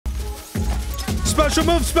Special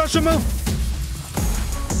move, special move.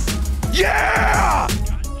 Yeah!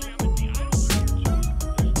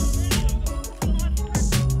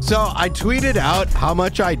 So I tweeted out how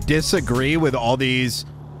much I disagree with all these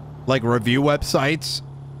like review websites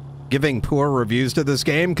giving poor reviews to this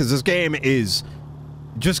game, because this game is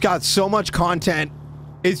just got so much content.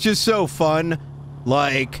 It's just so fun.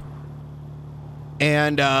 Like,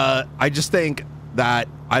 and I just think that,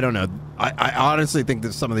 I don't know, I honestly think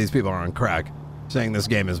that some of these people are on crack saying this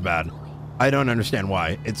game is bad. I don't understand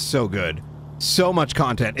why. It's so good. So much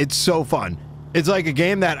content. It's so fun. It's like a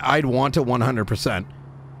game that I'd want to 100%.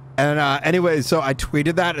 And anyway, so I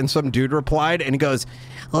tweeted that and some dude replied and he goes,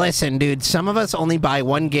 listen, dude, some of us only buy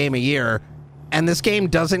one game a year and this game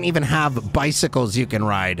doesn't even have bicycles you can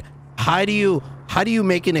ride. How do you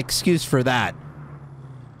make an excuse for that?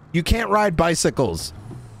 You can't ride bicycles.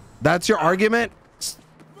 That's your argument?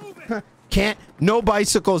 Can't. No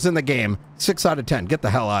bicycles in the game. 6 out of 10. Get the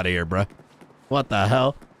hell out of here, bro. What the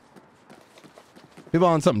hell? People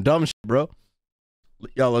on some dumb shit, bro.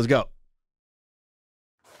 Yo, let's go.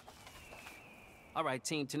 All right,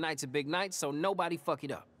 team. Tonight's a big night, so nobody fuck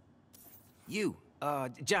it up. You,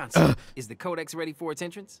 Johnson, is the codex ready for its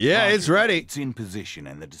entrance? Yeah, it's ready. It's in position,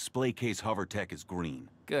 and the display case hover tech is green.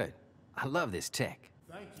 Good. I love this tech.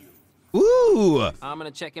 Thank you. Ooh. I'm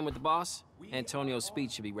gonna check in with the boss. Antonio's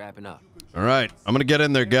speech should be wrapping up. All right, I'm gonna get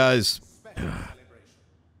in there, guys.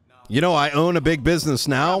 You know, I own a big business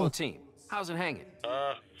now. Bravo team, how's it hanging?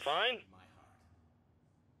 Fine.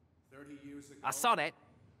 I saw that.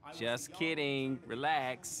 Just kidding.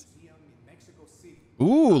 Relax.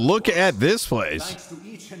 Ooh, look at this place. Thanks to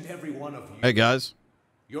each and every one of you. Hey, guys.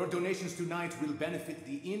 Your donations tonight will benefit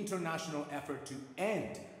the international effort to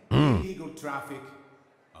end illegal traffic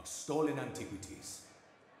of stolen antiquities.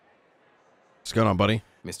 What's going on, buddy?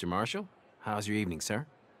 Mr. Marshall, how's your evening, sir?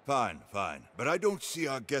 Fine, fine. But I don't see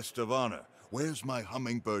our guest of honor. Where's my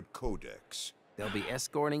hummingbird codex? They'll be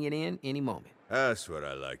escorting it in any moment. That's what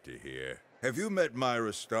I like to hear. Have you met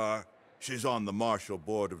Myra Starr? She's on the Marshall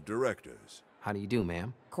Board of Directors. How do you do,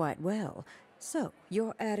 ma'am? Quite well. So,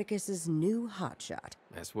 you're Atticus's new hotshot.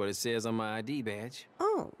 That's what it says on my ID badge.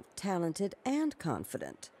 Oh, talented and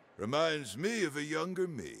confident. Reminds me of a younger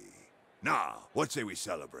me. Now, what say we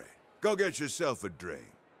celebrate? Go get yourself a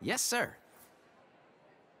drink. Yes, sir.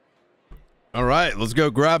 All right, let's go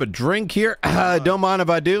grab a drink here. Don't mind if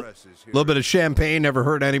I do. A little bit of champagne never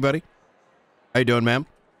hurt anybody. How you doing, ma'am?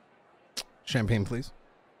 Champagne, please.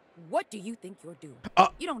 What do you think you're doing?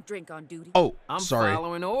 You don't drink on duty. Oh, I'm sorry.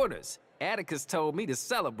 following orders. Atticus told me to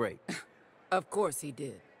celebrate. Of course he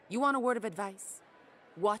did. You want a word of advice?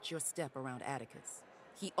 Watch your step around Atticus.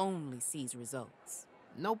 He only sees results.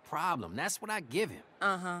 No problem. That's what I give him.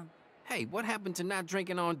 Uh-huh. Hey, what happened to not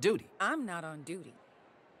drinking on duty? I'm not on duty.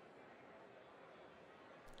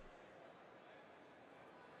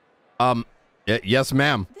 Yes,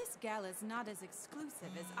 ma'am. This gala's not as exclusive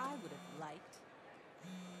as I would have liked.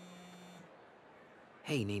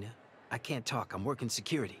 Hey, Neenah. I can't talk. I'm working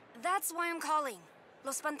security. That's why I'm calling.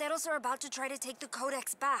 Los Panteros are about to try to take the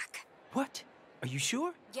codex back. What? Are you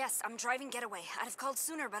sure? Yes, I'm driving getaway. I'd have called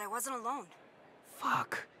sooner, but I wasn't alone.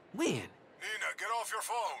 Fuck. When? Neenah, get off your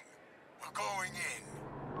phone. We're going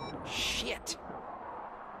in. Shit.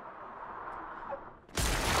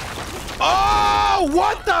 Oh,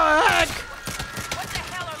 what the heck? What the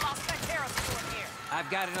hell are Los Panteros doing here? I've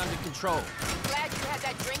got it under control. Glad you had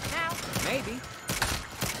that drink now? Maybe.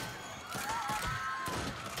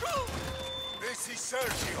 This is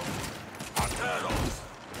Sergio. Panteros.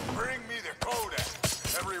 Bring me the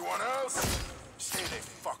codex. Everyone else, stay the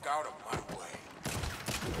fuck out of my way.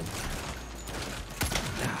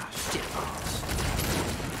 Ah, shit balls.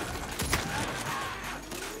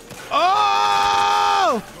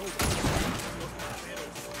 Oh!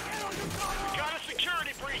 We got a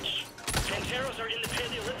security breach. Panteros are in the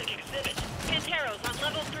Paleolithic exhibit. Panteros on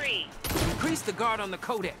level 3. Increase the guard on the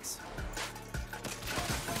codex.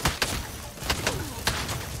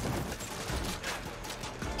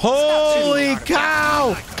 Holy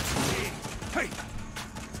cow!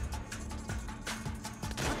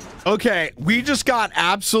 Okay, we just got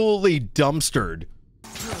absolutely dumpstered.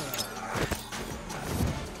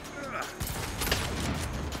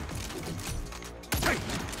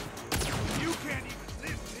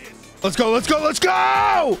 Let's go, let's go, let's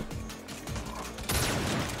go!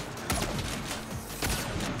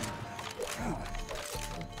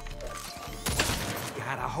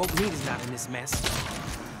 God, I hope Neenah's not in this mess.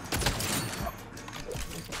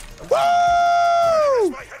 Woo!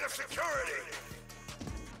 My head of security.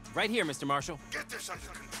 Right here, Mr. Marshall. Get this under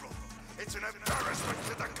control. It's an embarrassment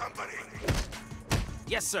to the company.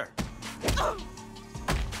 Yes, sir.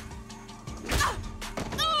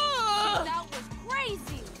 That was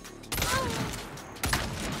crazy.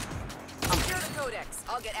 Secure the codex.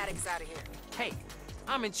 I'll get Atticus out of here. Hey,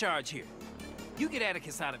 I'm in charge here. You get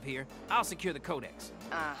Atticus out of here, I'll secure the codex.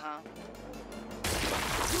 Uh-huh.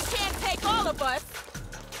 You can't take all of us.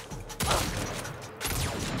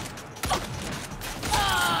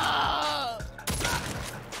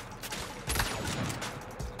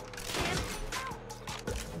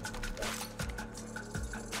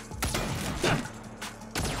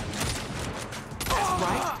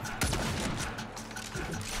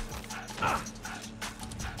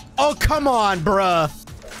 Oh, come on, bruh.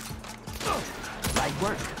 Right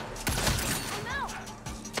work.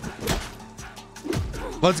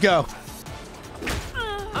 Let's go.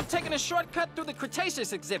 I'm taking a shortcut through the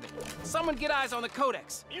Cretaceous exhibit. Someone get eyes on the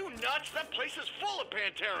codex. You nuts? That place is full of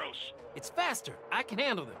Panteros. It's faster. I can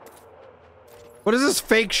handle them. What is this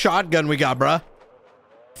fake shotgun we got, bruh?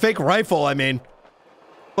 Fake rifle, I mean.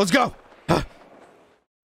 Let's go.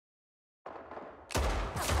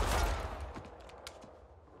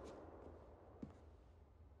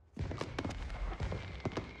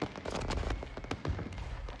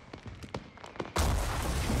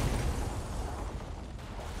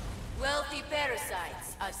 Wealthy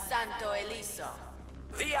parasites of Santo Ileso.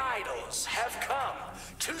 The idols have come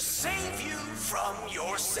to save you from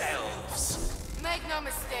yourselves. Make no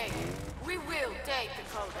mistake, we will take the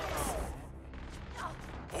codex.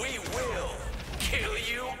 We will kill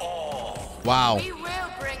you all. Wow. We will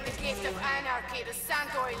bring the gift of anarchy to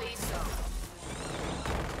Santo Ileso.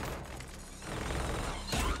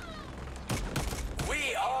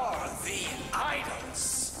 We are the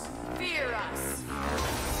idols. Fear us.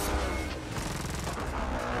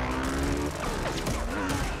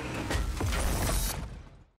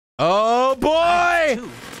 Oh boy!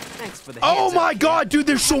 Thanks for the Oh heads my up, god, dude,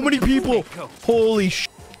 there's so many people. Holy sh.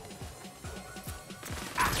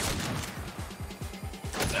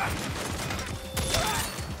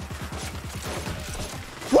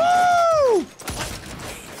 Woo!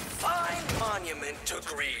 Fine monument to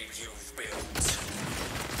greed you've built.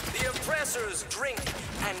 The oppressors drink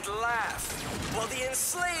and laugh, while the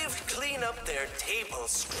enslaved clean up their table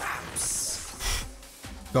scraps.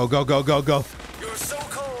 Go, go, go, go, go. Your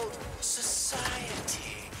so-called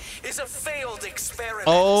society is a failed experiment.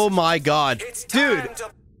 Oh my god. Dude,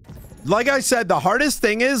 like I said, the hardest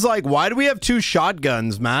thing is, like, why do we have two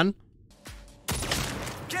shotguns, man?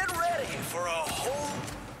 Get ready for a whole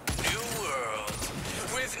new world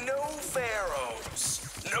with no pharaohs,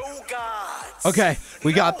 no gods. Okay,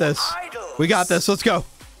 we got this. We got this. Let's go.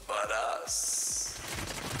 But us.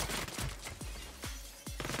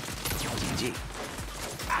 GG.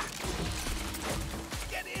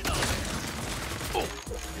 Get in on it.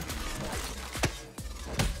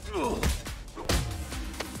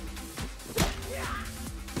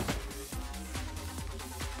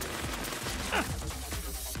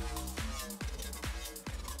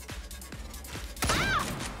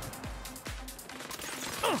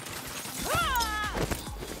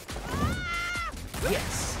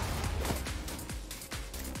 Yes.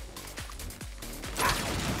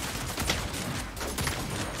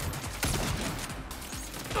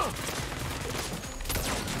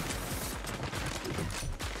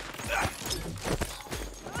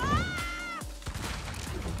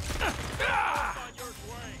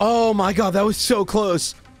 Oh my god, that was so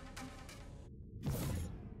close.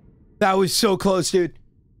 That was so close, dude.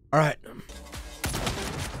 All right.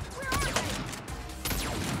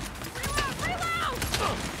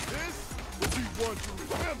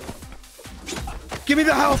 Give me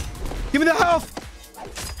the health. Give me the health.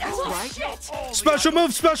 That's right. Special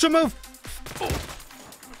move, special move.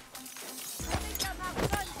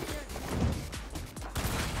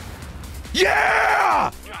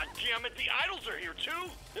 Yeah! God damn it, the idols are here too.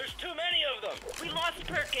 There's too many of them. We lost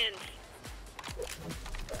Perkins.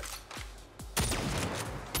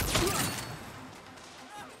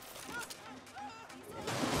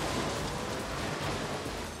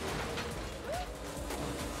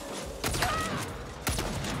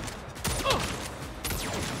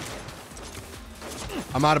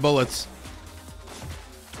 I'm out of bullets.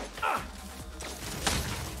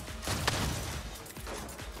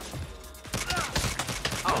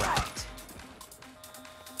 All right.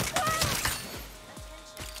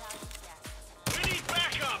 We need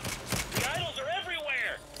backup. The idols are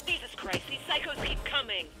everywhere. Jesus Christ, these psychos keep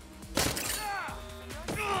coming.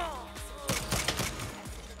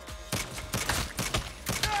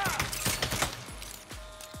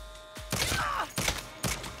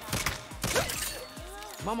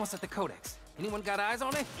 I'm almost at the codex. Anyone got eyes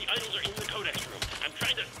on it? The idols are in the codex room. I'm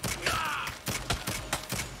trying to. Ah!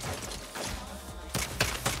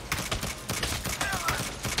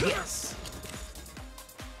 Yes.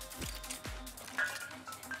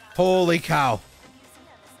 Holy cow.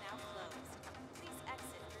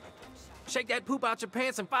 Shake that poop out your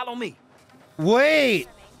pants and follow me. Wait,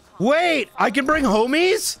 I can bring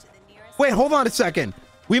homies? Wait, hold on a second.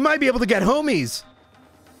 We might be able to get homies.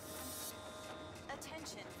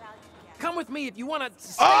 Come with me if you want to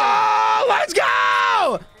stay. Oh, let's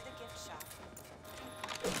go!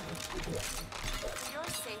 For your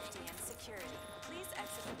safety and security, please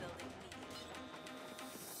exit the building immediately.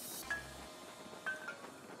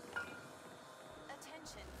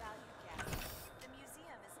 Attention, valued guests. The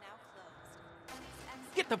museum is now closed. Please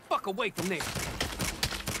exit. Get the fuck away from there.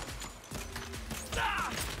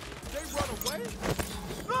 Ah! They run away?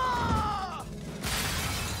 Ah!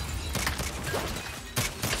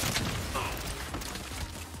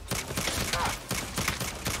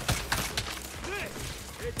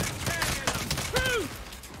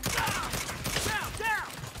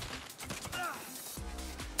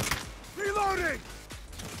 Reloading!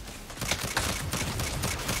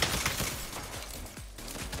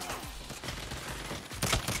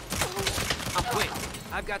 I'm quick.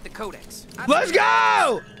 I've got the codex. Let's go!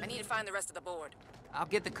 I need to find the rest of the board. I'll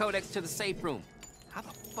get the codex to the safe room. How the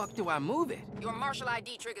fuck do I move it? Your martial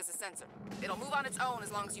ID triggers a sensor. It'll move on its own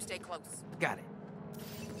as long as you stay close. Got it.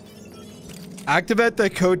 Activate the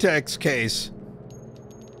codex case.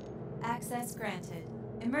 Access granted.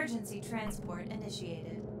 Emergency transport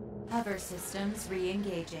initiated. Hover systems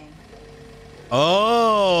re-engaging.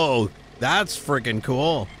 Oh, that's freaking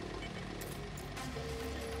cool.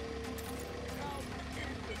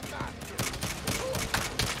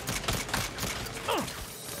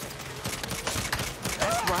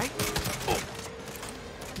 That's right.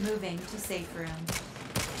 Moving to safe room.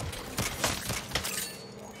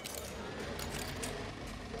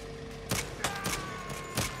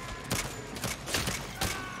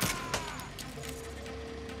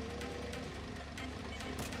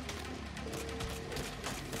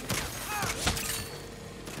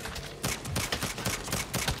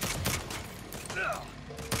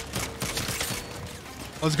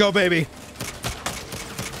 Let's go, baby.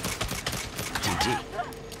 GG.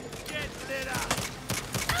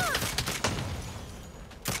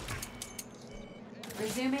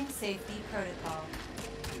 Resuming safety protocol.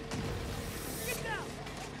 Get down!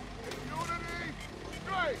 Unity!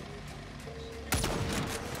 Straight!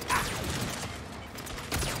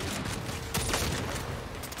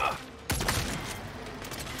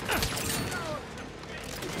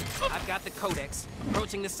 I've got the codex.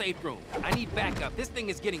 Approaching the safe room. I need backup. This thing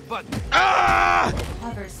is getting buggy. Ah!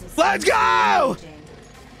 Hover systems Let's go! re-engaging.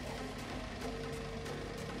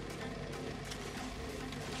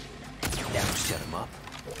 That'll shut him up.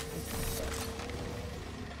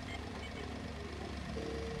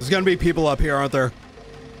 There's gonna be people up here, aren't there?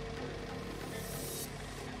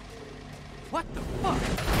 What the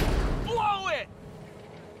fuck? Blow it!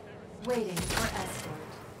 Waiting for escort.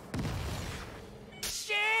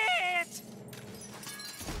 Shit!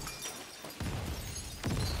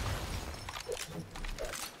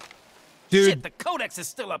 Dude, Shit, the codex is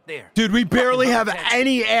still up there. dude, we barely Fucking have Vortex.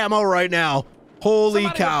 any ammo right now. Holy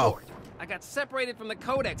Somebody cow. report. I got separated from the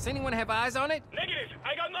codex. Anyone have eyes on it? Negative.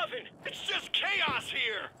 I got nothing. It's just chaos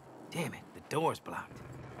here. Damn it, the door's blocked.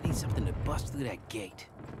 Need something to bust through that gate.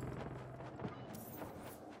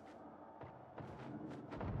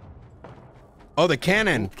 Oh, the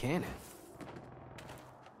cannon. Cannon.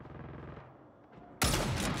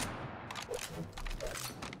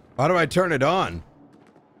 How do I turn it on?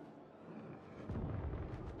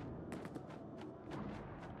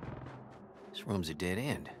 This room's a dead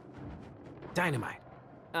end. Dynamite.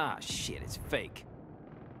 Ah, shit, it's fake.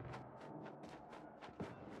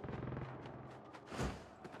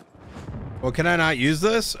 Well, can I not use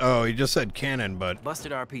this? Oh, you just said cannon, but...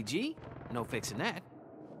 Busted RPG? No fixing that.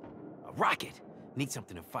 A rocket. Need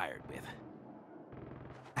something to fire it with.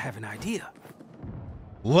 I have an idea.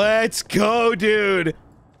 Let's go, dude.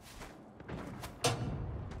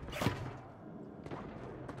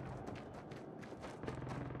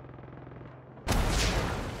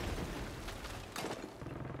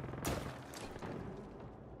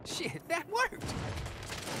 Shit, that worked.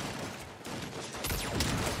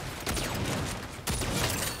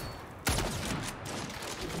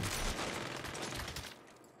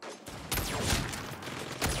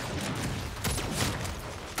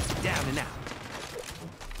 Down and out.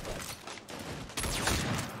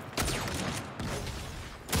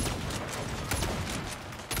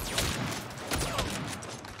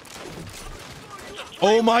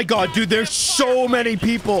 Oh my god, dude, there's so many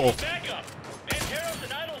people. Back up. Panteros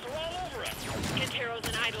and idols are all over us. Panteros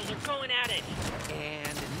and idols are going at it.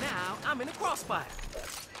 And crossfire.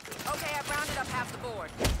 Okay, I've rounded up half the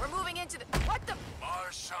board. We're moving into the... What the...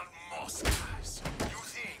 Martian Moscas. You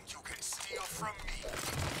think you can steal from me?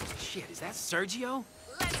 Shit, is that Sergio?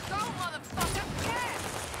 Let's go, motherfucker!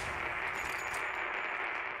 Yes!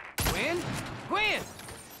 Gwen? Gwen!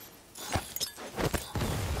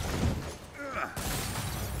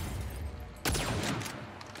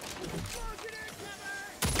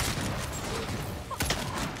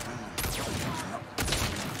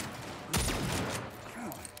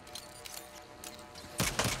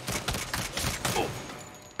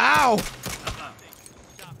 Ow!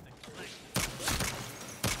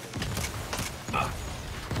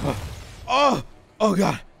 Oh! Oh,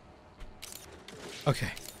 God.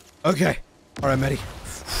 Okay. Okay. All right, Mehdi.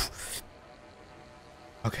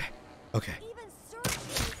 Okay. Okay.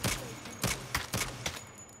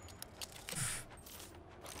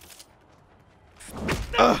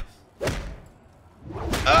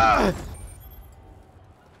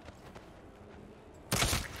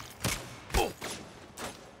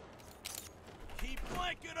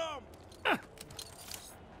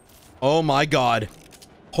 Oh my God.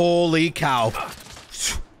 Holy cow.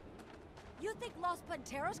 You think Los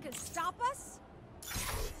Panteros can stop us?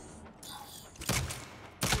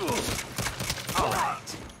 All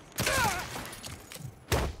right.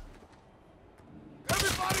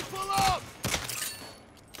 Everybody pull up!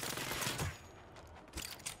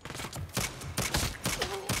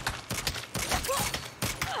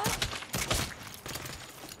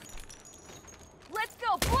 Let's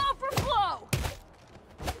go blow for blow!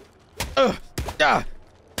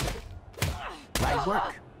 Nice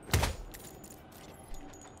work.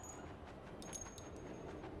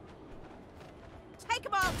 Take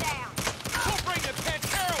them all down! We'll bring the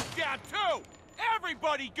Panteros down too!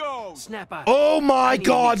 Everybody goes! Snap out. Oh my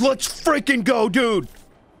God. Let's freaking go, dude.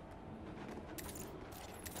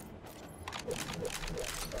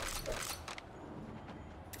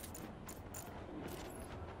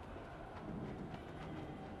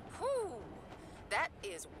 Whew. That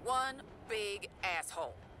is one big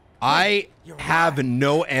asshole. I have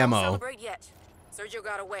no Don't ammo. celebrate yet. Sergio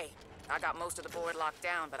got away. I got most of the board locked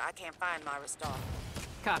down, but I can't find my Star.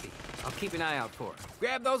 Copy. I'll keep an eye out for her.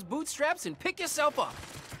 Grab those bootstraps and pick yourself up.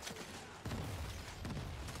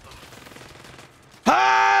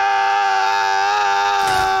 Ah!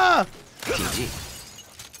 GG.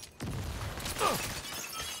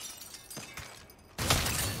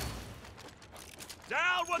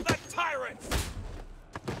 Down with the tyrants!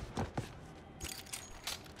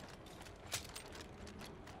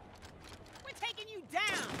 We're taking you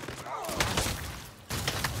down!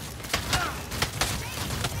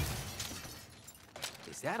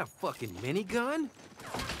 Is that a fucking minigun?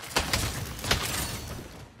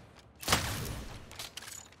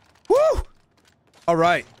 Woo! All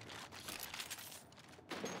right.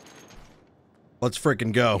 Let's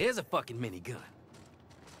freaking go. Here's a fucking minigun.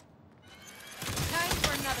 Time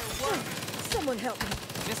for another one. Someone help me.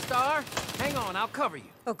 Miss Star, hang on, I'll cover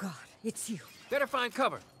you. Oh God, it's you. Better find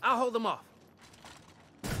cover. I'll hold them off.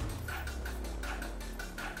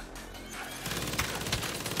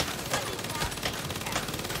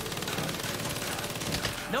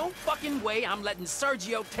 No fucking way I'm letting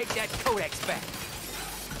Sergio take that codex back.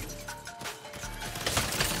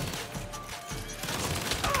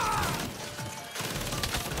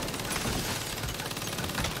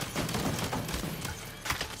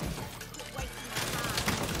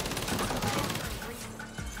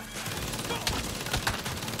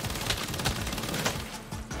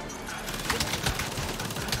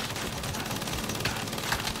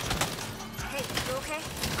 Hey, you okay?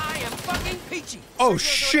 I am fucking peachy. Oh, Sergio's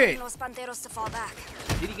shit. ordering Los Panteros to fall back.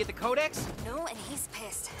 Did he get the codex? No, and he's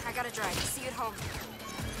pissed. I gotta drive. See you at home.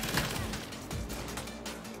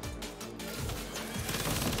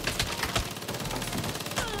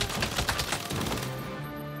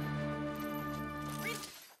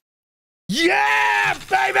 Yeah,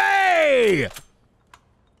 baby!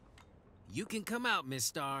 You can come out, Miss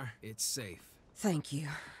Star. It's safe. Thank you.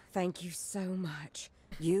 Thank you so much.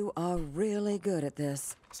 You are really good at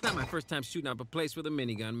this. It's not my first time shooting up a place with a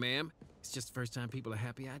minigun, ma'am. It's just the first time people are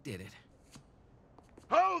happy I did it.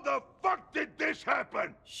 How the fuck did this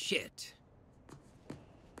happen? Shit.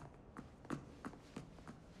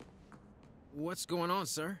 What's going on,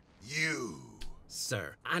 sir? You.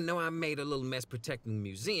 Sir, I know I made a little mess protecting the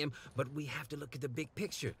museum, but we have to look at the big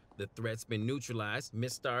picture. The threat's been neutralized,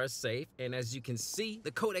 Miss Star is safe, and as you can see,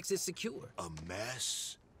 the codex is secure. A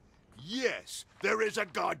mess? Yes, there is a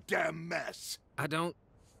goddamn mess. I don't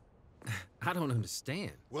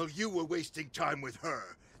understand. Well, you were wasting time with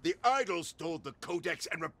her. The idol stole the codex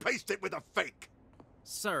and replaced it with a fake.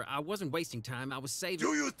 Sir, I wasn't wasting time. I was saving...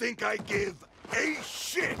 Do you think I give a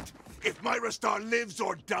shit if Myra Star lives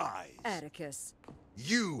or dies? Atticus.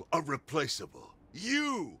 You are replaceable.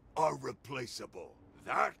 You are replaceable.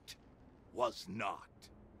 That was not.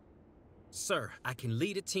 Sir, I can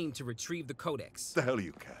lead a team to retrieve the Codex. The hell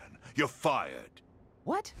you can. You're fired.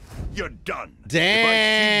 What? You're done. Dang. If I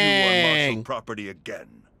see you on Marshall property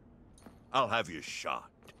again, I'll have you shot.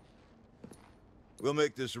 We'll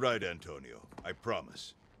make this right, Antonio. I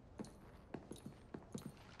promise.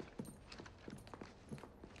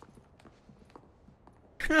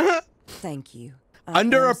 Thank you.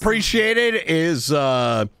 Underappreciated is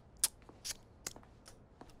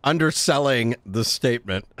underselling the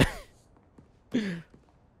statement.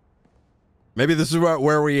 Maybe this is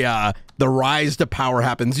where we the rise to power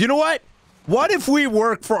happens. You know what? What if we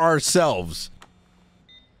work for ourselves?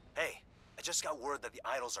 Hey, I just got word that the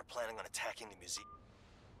idols are planning on attacking the museum.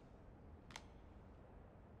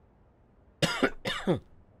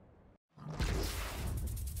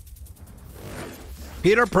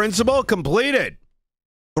 Peter Principle completed.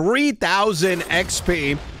 3,000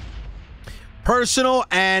 XP. Personal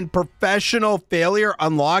and professional failure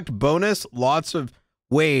unlocked. Bonus. Lots of...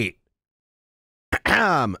 Wait.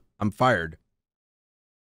 I'm fired.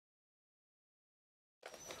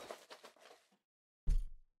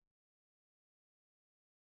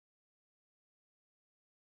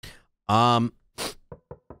 Hello?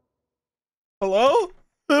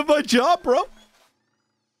 My job, bro.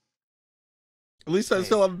 At least I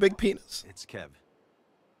still have a big penis. It's Kev.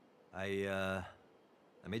 I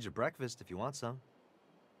made you breakfast if you want some.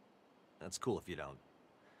 That's cool if you don't.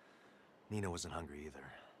 Neenah wasn't hungry either.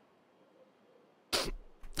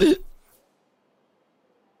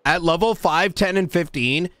 At level 5, 10, and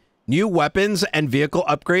 15, new weapons and vehicle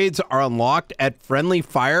upgrades are unlocked at friendly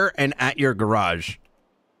fire and at your garage.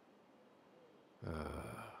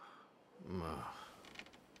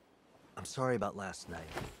 I'm sorry about last night.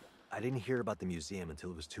 I didn't hear about the museum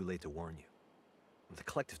until it was too late to warn you. The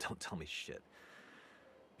collective don't tell me shit.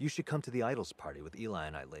 You should come to the Idols party with Eli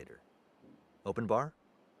and I later. Open bar?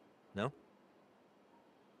 No?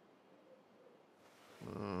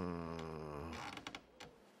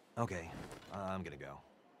 Okay, I'm gonna go.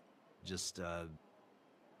 Just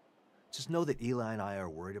know that Eli and I are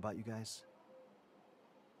worried about you guys.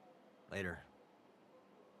 Later.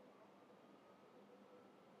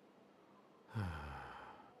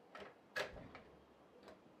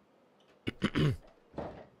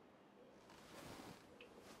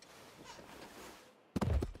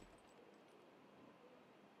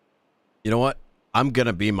 You know what? I'm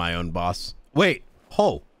gonna be my own boss. Wait,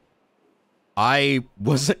 I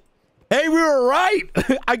wasn't. Hey, we were right.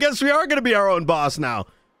 I guess we are gonna be our own boss now.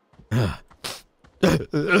 My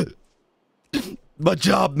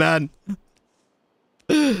job, man.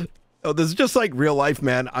 Oh, this is just like real life,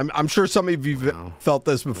 man. I'm sure some of you felt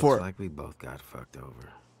this before. Looks like we both got fucked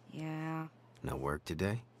over. Yeah. No work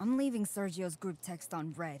today? I'm leaving Sergio's group text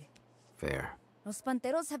on red. Fair. Los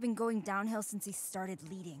Panteros have been going downhill since he started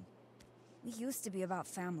leading. We used to be about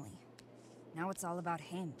family. Now it's all about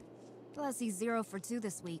him. Plus, he's 0 for 2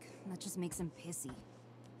 this week. That just makes him pissy.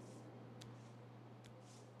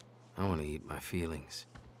 I want to eat my feelings.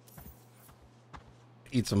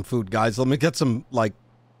 Eat some food, guys. Let me get some, like,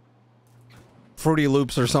 Fruity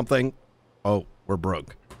Loops or something. Oh, we're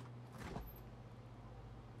broke.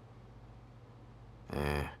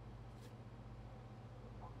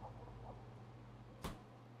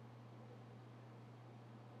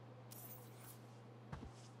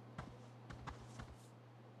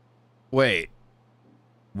 Wait.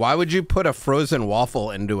 Why would you put a frozen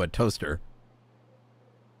waffle into a toaster?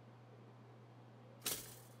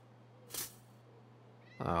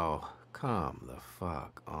 Oh, calm the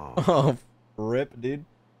fuck on. Oh, rip, dude.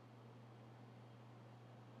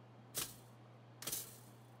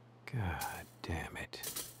 God damn it.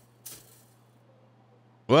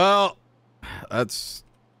 Well, that's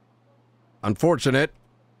unfortunate.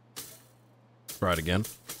 Try it again.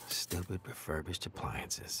 Stupid refurbished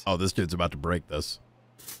appliances. Oh, this dude's about to break this.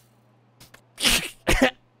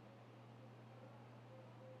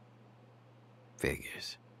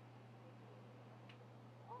 Figures.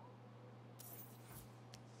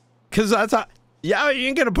 Because that's a... Yeah, you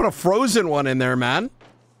ain't gonna put a frozen one in there, man.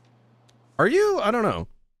 Are you? I don't know.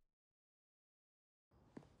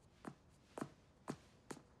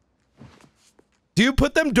 Do you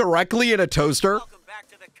put them directly in a toaster? Welcome back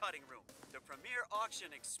to the cutting room, the premier auction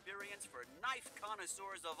experience for knife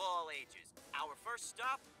connoisseurs of all ages. Our first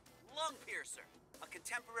stop, Lung Piercer, a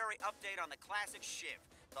contemporary update on the classic shiv,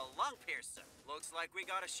 the Lung Piercer. Looks like we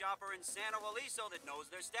got a shopper in Santo Ileso that knows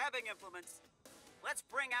their stabbing implements. let's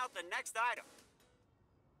bring out the next item.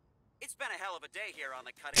 It's been a hell of a day here on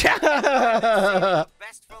the cutting edge.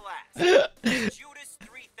 Best for last. Judas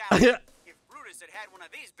 3000. If Brutus had had one of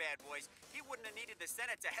these bad boys, he wouldn't have needed the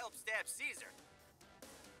Senate to help stab Caesar.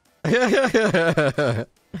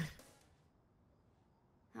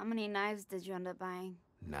 How many knives did you end up buying?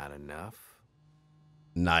 Not enough.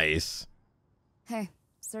 Nice. Hey,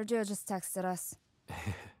 Sergio just texted us.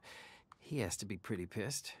 He has to be pretty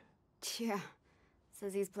pissed. Yeah.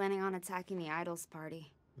 Says he's planning on attacking the Idols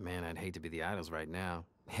party. Man, I'd hate to be the Idols right now.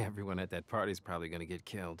 Everyone at that party's probably gonna get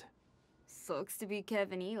killed. Sucks to be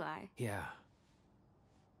Kev and Eli. Yeah.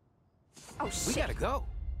 Oh, shit. We gotta go.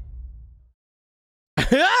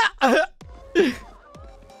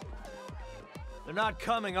 They're not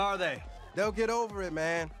coming, are they? They'll get over it,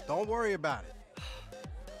 man. Don't worry about it.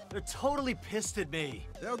 They're totally pissed at me.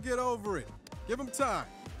 They'll get over it. Give them time.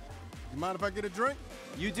 You mind if I get a drink?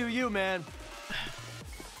 You do you, man.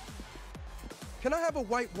 Can I have a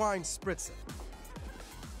white wine spritzer?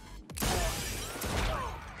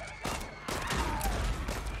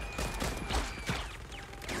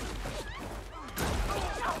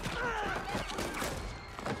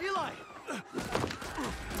 Eli!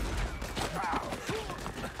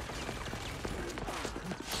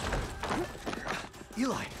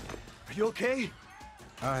 Eli, are you okay?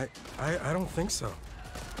 I don't think so.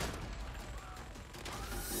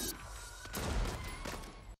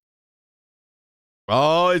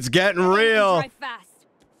 Oh, it's getting real. Drive fast.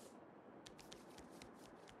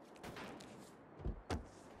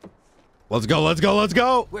 Let's go, let's go, let's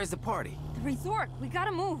go. Where's the party? The resort. We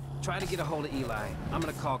gotta move. Try to get a hold of Eli. I'm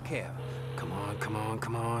gonna call Kev. Come on, come on,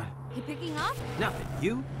 come on. He picking up? Nothing.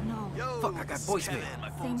 You? No. Yo, Fuck, I got voicemail. My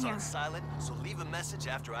Same phone's here. on silent, so leave a message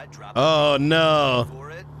after I drop Oh, no. Wait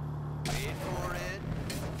for it. Wait for it.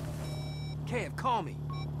 Kev, call me.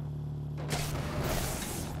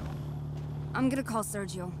 I'm gonna call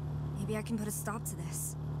Sergio. Maybe I can put a stop to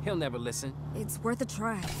this. He'll never listen. It's worth a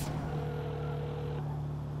try.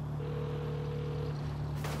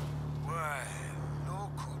 Well,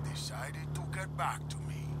 look who decided to get back to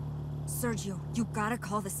me. Sergio, you gotta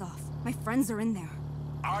call this off. My friends are in there.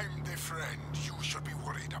 I'm the friend you should be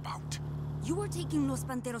worried about. You are taking Los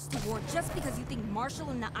Panteros to war just because you think Marshall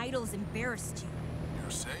and the Idols embarrassed you.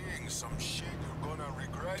 You're saying some shit you're gonna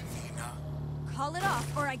regret, Neenah. Call it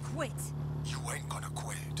off or I quit. You ain't gonna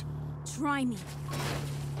quit. Try me.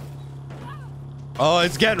 Oh,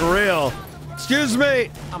 it's getting real. Excuse me.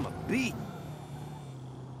 I'm a beat.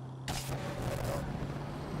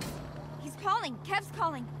 He's calling. Kev's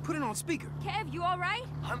calling. Put it on speaker. Kev, you all right?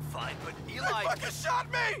 I'm fine, but Eli... They fucking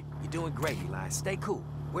shot me! You're doing great, Eli. Stay cool.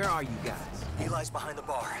 Where are you guys? Eli's behind the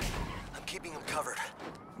bar. I'm keeping him covered.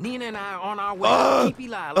 Neenah and I are on our way. Keep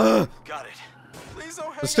Eli alive. Got it. Please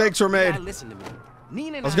don't hang Mistakes were made. Eli, listen to me.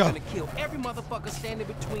 Neenah and Let's I go. are gonna kill every motherfucker standing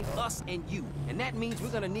between us and you. And that means we're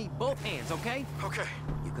gonna need both hands, okay? Okay.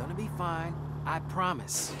 You're gonna be fine. I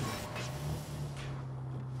promise.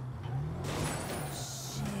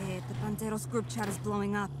 Shit, the Panteros group chat is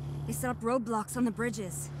blowing up. They set up roadblocks on the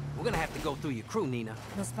bridges. We're gonna have to go through your crew, Neenah.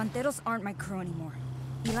 Los Panteros aren't my crew anymore.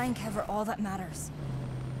 Eli and Kev are all that matters.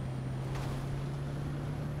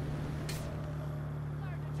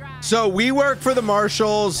 So we work for the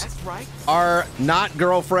Marshals. That's right. Our not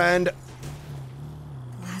girlfriend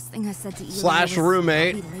The last thing I said to Eli slash was,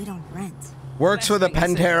 roommate "I'll be late on rent." works for the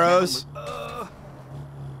Panteros.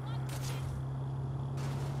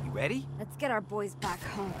 You ready? Let's get our boys back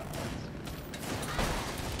home.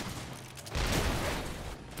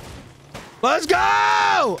 Let's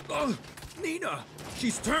go! Neenah,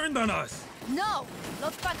 she's turned on us. No!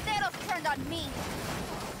 Los Panteros turned on me!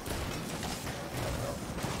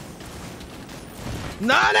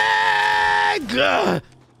 Nani!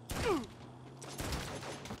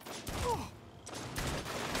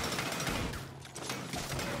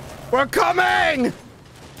 We're coming!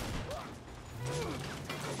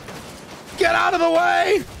 Get out of the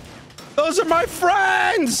way! Those are my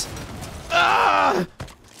friends! Ah!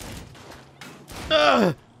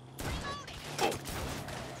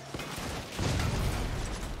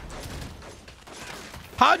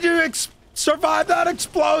 How'd you survive that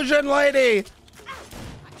explosion, lady?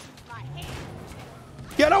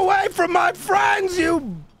 Get away from my friends,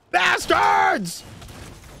 you bastards!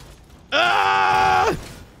 Ah!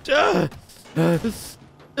 All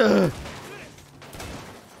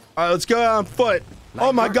right, let's go on foot.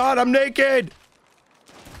 Oh my God, I'm naked.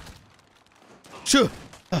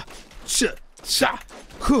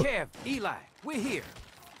 Kev, Eli, we're here.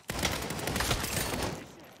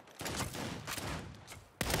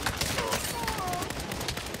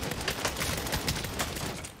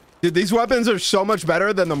 Dude, these weapons are so much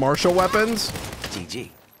better than the martial weapons.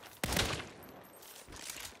 GG.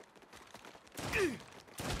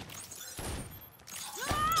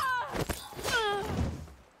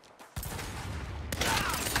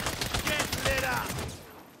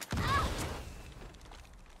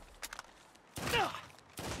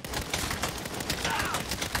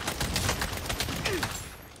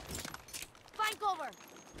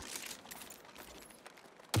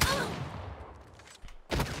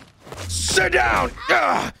 Sit down!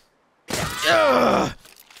 Ugh. Ugh.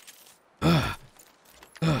 Ugh.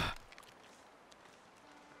 Ugh.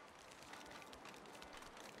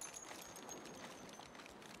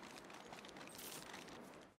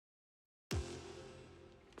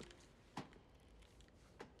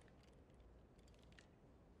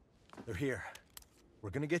 They're here. We're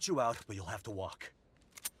gonna get you out, but you'll have to walk.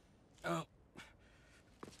 Oh.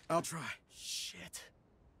 I'll try. Shit.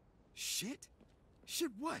 Shit?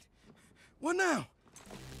 Shit what? What now?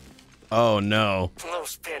 Oh no.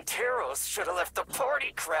 Los Panteros should have left the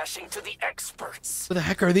party crashing to the experts. Who the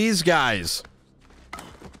heck are these guys?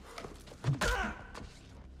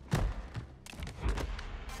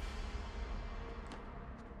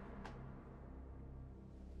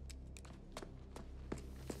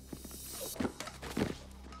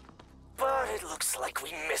 But it looks like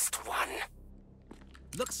we missed one.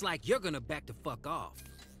 Looks like you're gonna back the fuck off.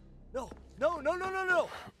 No.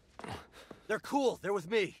 They're cool. They're with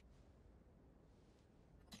me.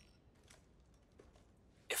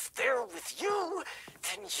 If they're with you,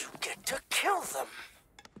 then you get to kill them.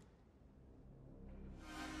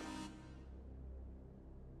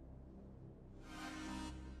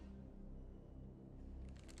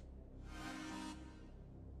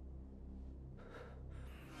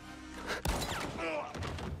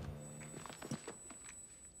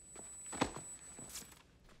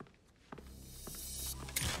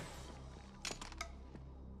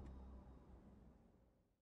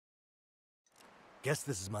 Guess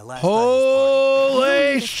this is my last.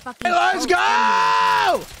 Holy shit! Let's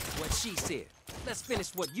go! What she said. Let's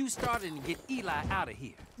finish what you started and get Eli out of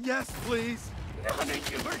here. Yes, please. None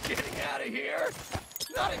of you are getting out of here.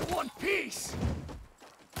 Not in one piece.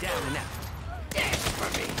 Down and out. Dance for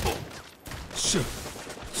me.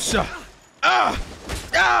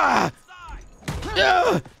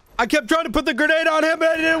 I kept trying to put the grenade on him,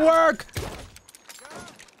 but it didn't work.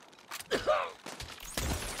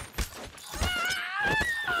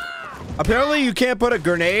 Apparently, you can't put a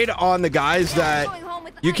grenade on the guys that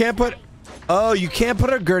you can't put. Oh, you can't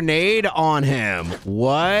put a grenade on him.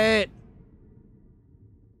 What?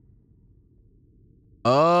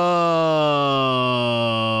 Oh.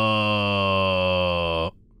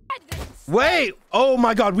 Wait. Oh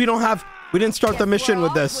my God. We didn't start the mission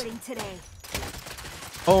with this.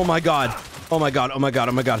 Oh my God. Oh my God. Oh my God.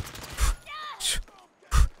 Oh my God.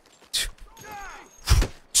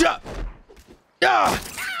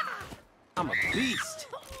 I'm a beast.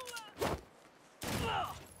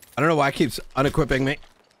 I don't know why it keeps unequipping me.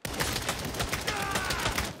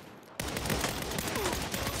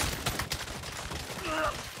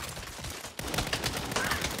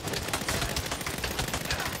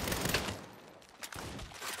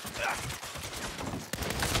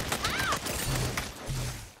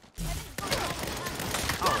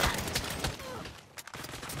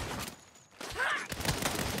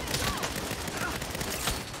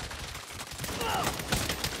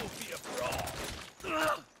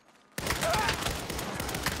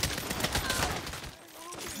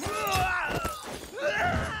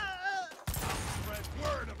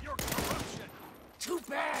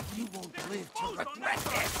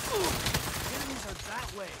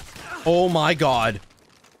 Oh my God.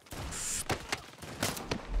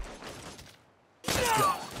 Let's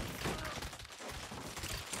go.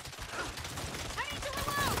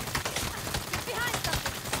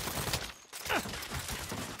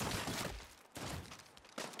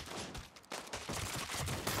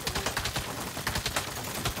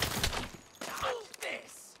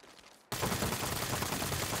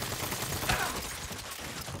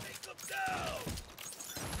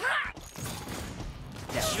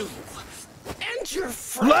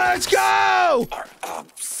 Let's go! Are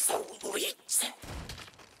obsolete.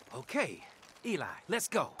 Okay, Eli, let's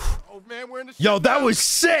go. Oh man, we're in the Yo, shit that now. was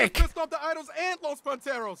sick! Pissed off the idols and Los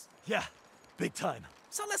Panteros. Yeah, big time.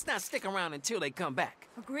 So let's not stick around until they come back.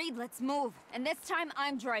 Agreed, let's move. And this time,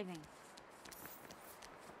 I'm driving.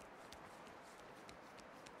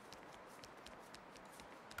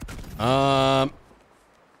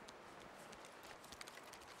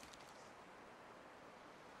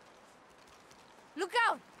 Look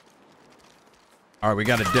out! All right, we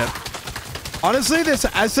got to dip. Honestly, this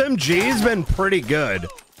SMG has been pretty good.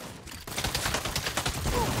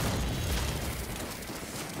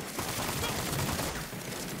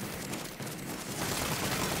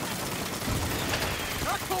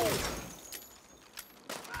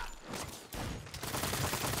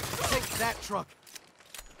 Take that truck.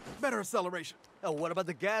 Better acceleration. Oh, what about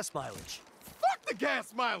the gas mileage? Fuck the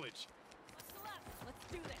gas mileage.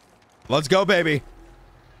 Let's go, baby.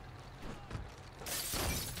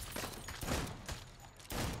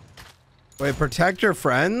 Wait, protect your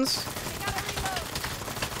friends?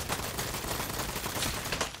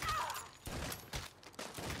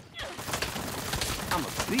 I'm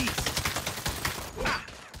a beast.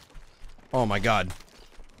 Oh my god.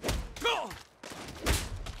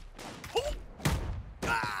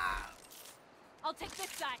 I'll take this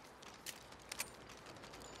side.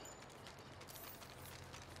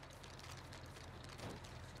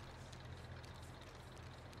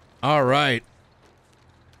 All right.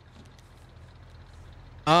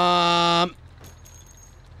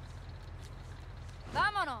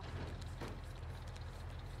 Vámonos.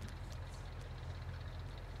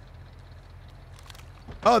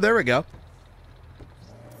 Oh, there we go.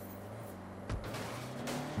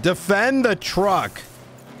 Defend the truck.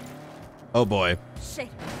 Oh boy. Shit.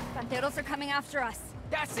 Panteros are coming after us.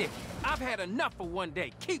 That's it. I've had enough for one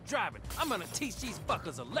day. Keep driving. I'm gonna teach these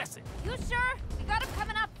fuckers a lesson. You sure? We got them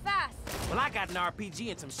coming up fast. Well, I got an RPG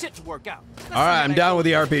and some shit to work out. All right, I'm down with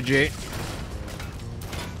the RPG.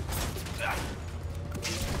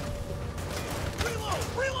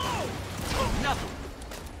 Nothing.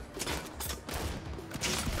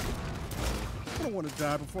 I don't want to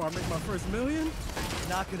die before I make my first million.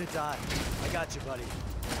 Not gonna die. I got you, buddy.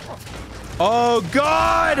 Oh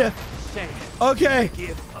god. Okay.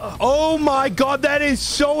 Oh my god, that is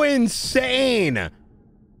so insane.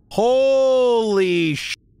 Holy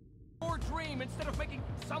sh. Your dream instead of making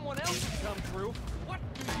someone else's come true. What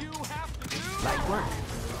do you have to do? Light work.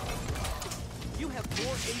 You have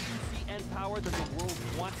more agency and power than the world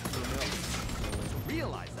wants you to know. To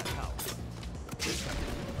realize that power,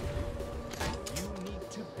 you need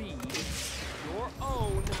to be your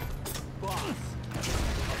own boss. Of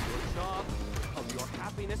your job, of your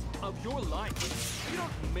happiness, of your life. You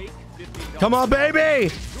don't make $50. Come on,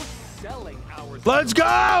 baby. You're selling hours. Let's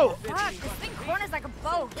go. Fuck, this thing corners like a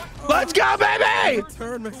boat. Let's go, baby.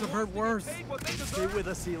 Turn makes it hurt worse. Stay with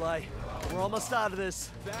us, Eli. We're almost out of this.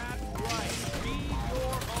 That's right. Be your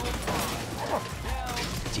own boss.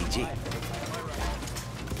 GG.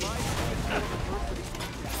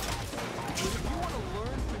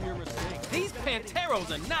 These Panteros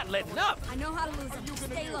are not letting up. I know how to lose them.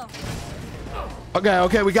 Stay low. Okay,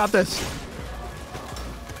 okay, we got this.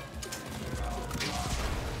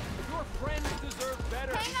 Your friends deserve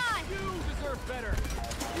better. Hang on. You deserve better.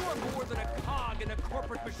 You are more than a cog in a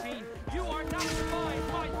corporate machine. You are not defined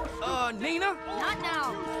by your Neenah? Not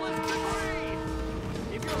now.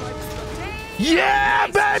 If your life is Yeah,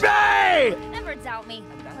 baby. Never doubt me.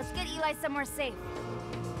 Let's get Eli somewhere safe.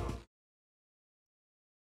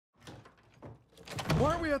 Why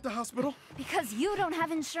aren't we at the hospital? Because you don't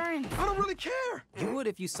have insurance. I don't really care. You would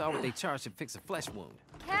if you saw what they charge to fix a flesh wound.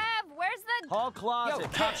 Kev, where's the... Hall closet, Yo,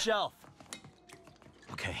 top shelf.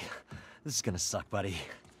 Okay, this is gonna suck, buddy.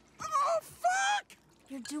 Oh, fuck!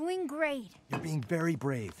 You're doing great. You're being very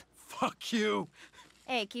brave. Fuck you.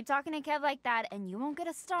 Hey, keep talking to Kev like that, and you won't get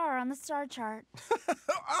a star on the star chart.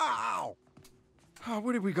 Ow! Oh,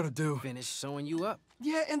 what are we gonna do? Finish sewing you up.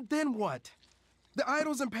 Yeah, and then what? The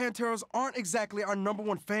Idols and Panteros aren't exactly our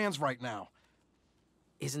 #1 fans right now.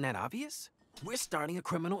 Isn't that obvious? We're starting a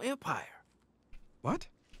criminal empire. What?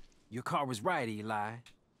 Your car was right, Eli.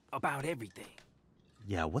 About everything.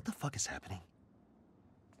 Yeah, what the fuck is happening?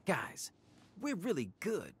 Guys, we're really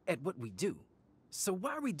good at what we do. So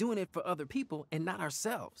why are we doing it for other people and not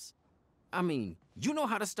ourselves? I mean, you know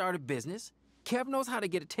how to start a business. Kev knows how to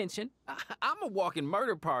get attention. I'm a walking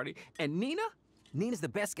murder party. And Neenah? Neenah's the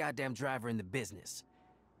best goddamn driver in the business.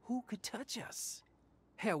 Who could touch us?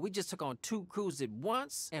 Hell, we just took on 2 crews at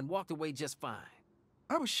once and walked away just fine.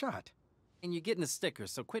 I was shot. And you're getting a sticker,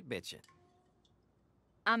 so quit bitching.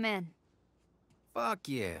 I'm in. Fuck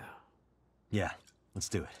yeah. Yeah, let's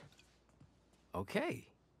do it. Okay.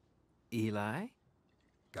 Eli?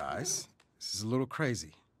 Guys, this is a little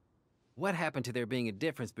crazy. What happened to there being a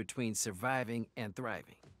difference between surviving and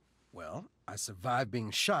thriving? Well, I survived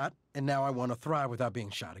being shot, and now I want to thrive without being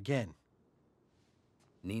shot again.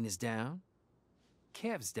 Neenah's down.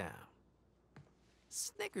 Kev's down.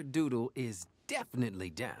 Snickerdoodle is definitely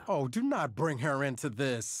down. Oh, do not bring her into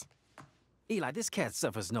this. Eli, this cat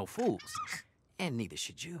suffers no fools. And neither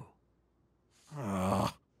should you.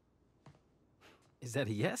 Is that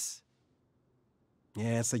a yes?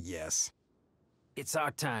 Yeah, it's a yes. It's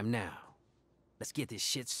our time now. Let's get this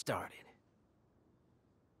shit started.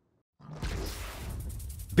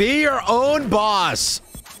 Be your own boss.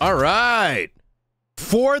 All right.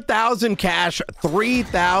 4,000 cash,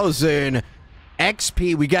 3,000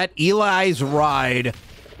 XP. We got Eli's ride,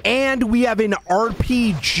 and we have an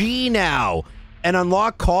RPG now. And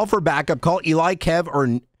unlock call for backup. Call Eli, Kev,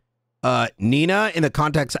 or Neenah in the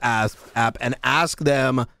contacts app and ask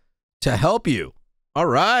them to help you. All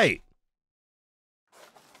right.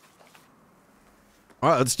 All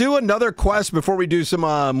right, let's do another quest before we do some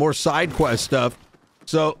more side quest stuff.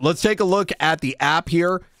 So let's take a look at the app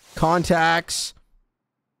here. Contacts.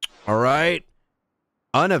 All right.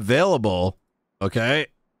 Unavailable. Okay.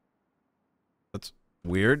 That's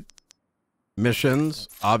weird. Missions.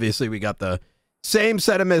 Obviously, we got the same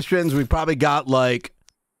set of missions. We probably got, like,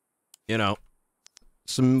 you know,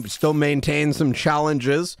 some, still maintain some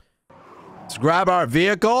challenges. Let's grab our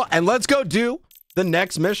vehicle and let's go do the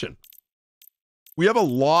next mission. We have a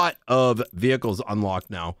lot of vehicles unlocked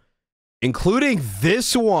now, including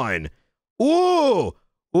this one. Ooh,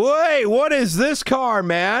 wait, what is this car,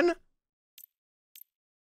 man?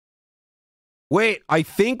 Wait, I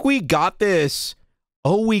think we got this.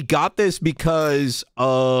 Oh, we got this because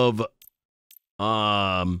of,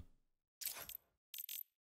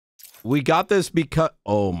 we got this because,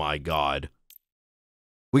 oh my God.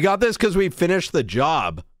 We got this because we finished the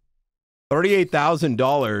job.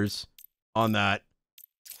 $38,000 on that.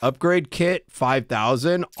 Upgrade kit,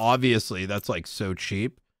 5,000. Obviously, that's like so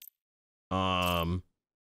cheap. Let's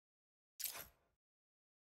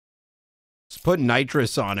put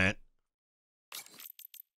nitrous on it.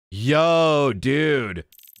 Yo, dude.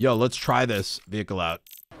 Yo, let's try this vehicle out.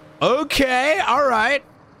 Okay, all right.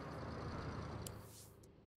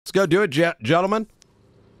 Let's go do it, gentlemen.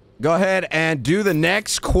 Go ahead and do the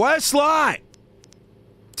next quest line.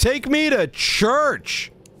 Take me to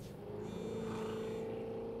church.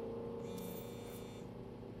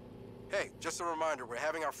 Hey, just a reminder, we're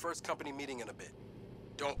having our first company meeting in a bit.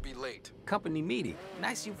 Don't be late. Company meeting.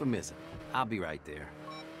 Nice euphemism. I'll be right there.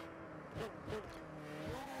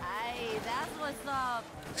 Hey, that's what's up.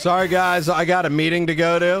 Sorry, guys. I got a meeting to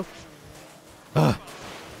go to. Ugh.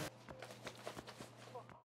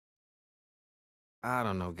 I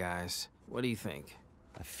don't know, guys. What do you think?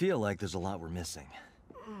 I feel like there's a lot we're missing.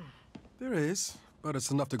 There is, but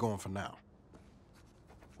it's enough to go on for now.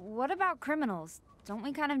 What about criminals? Don't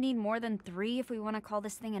we kind of need more than 3 if we want to call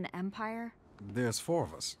this thing an empire? There's 4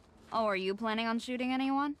 of us. Oh, are you planning on shooting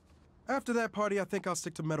anyone? After that party, I think I'll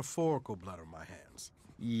stick to metaphorical blood on my hands.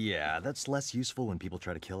 Yeah, that's less useful when people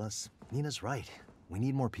try to kill us. Neenah's right. We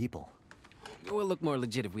need more people. We'll look more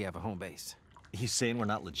legit if we have a home base. You saying we're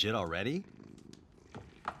not legit already?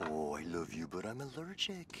 Oh, I love you, but I'm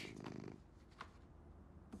allergic.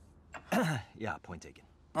 Yeah, point taken.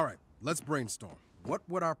 All right, let's brainstorm. What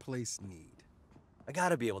would our place need? I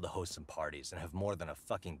gotta be able to host some parties and have more than a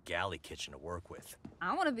fucking galley kitchen to work with.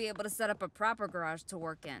 I want to be able to set up a proper garage to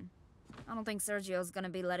work in. I don't think Sergio's gonna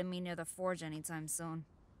be letting me near the forge anytime soon.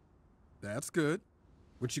 That's good.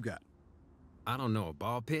 What you got? I don't know, a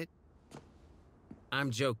ball pit?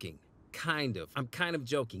 I'm joking. Kind of. I'm kind of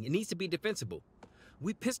joking. It needs to be defensible.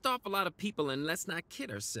 We pissed off a lot of people, and let's not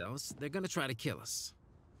kid ourselves. They're gonna try to kill us.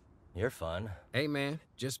 You're fun. Hey, man,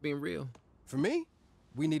 just being real. For me,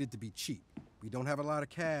 we need it to be cheap. We don't have a lot of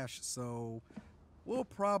cash, so we'll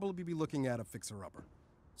probably be looking at a fixer-upper.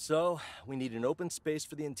 So, we need an open space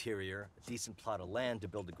for the interior, a decent plot of land to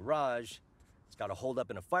build a garage. It's gotta hold up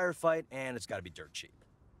in a firefight, and it's gotta be dirt cheap.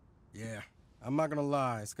 Yeah, I'm not gonna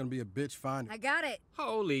lie, it's gonna be a bitch finding. I got it.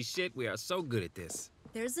 Holy shit, we are so good at this.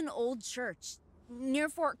 There's an old church near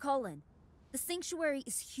Fort Cullen. The sanctuary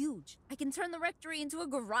is huge. I can turn the rectory into a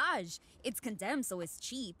garage. It's condemned, so it's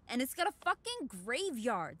cheap. And it's got a fucking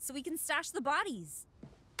graveyard, so we can stash the bodies.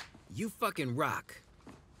 You fucking rock.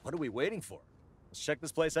 What are we waiting for? Let's check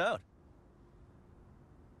this place out.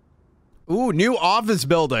 Ooh, new office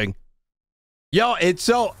building. Yo, it's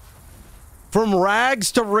so... From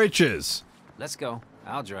rags to riches. Let's go.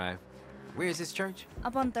 I'll drive. Where is this church?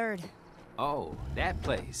 Up on 3rd. Oh, that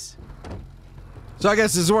place. So I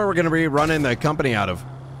guess this is where we're going to be running the company out of.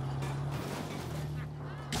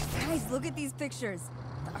 Guys, look at these pictures.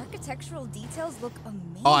 The architectural details look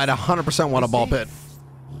amazing. Oh, I'd 100% want a ball pit.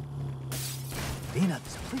 Neenah,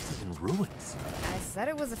 this place is in ruins. I said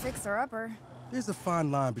it was a fixer-upper. There's a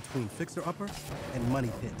fine line between fixer-upper and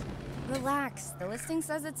money pit. Relax. The listing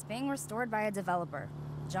says it's being restored by a developer,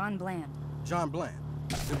 John Bland. John Bland,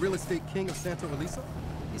 the real estate king of Santo Ileso?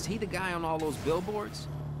 Is he the guy on all those billboards?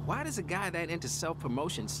 Why does a guy that into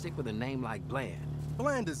self-promotion stick with a name like Bland?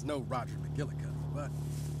 Bland is no Roger McGillicuddy, but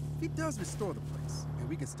if he does restore the place, and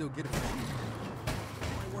we can still get it for cheap, it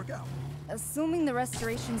might work out. Assuming the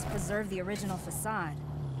restorations preserve the original facade.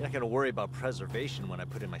 You're not gonna worry about preservation when I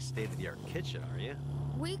put in my state-of-the-art kitchen, are you?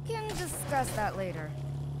 We can discuss that later.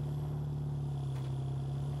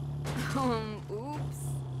 Oops.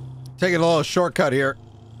 Taking a little shortcut here.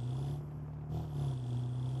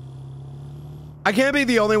 I can't be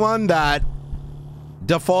the only one that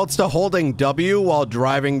defaults to holding W while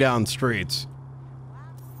driving down streets.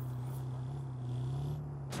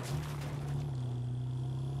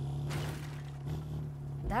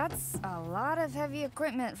 That's a lot of heavy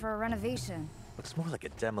equipment for a renovation. Looks more like a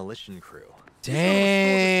demolition crew.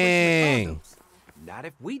 Dang. Not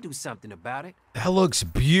if we do something about it. That looks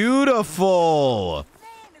beautiful.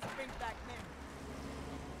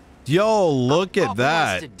 Yo, look at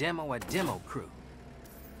that. To demo a demo crew.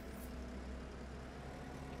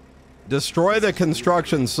 Destroy the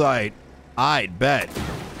construction site. I'd bet.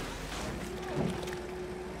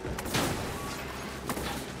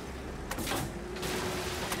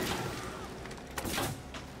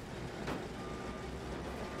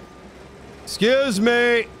 Excuse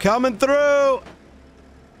me, coming through.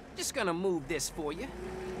 Just gonna move this for you.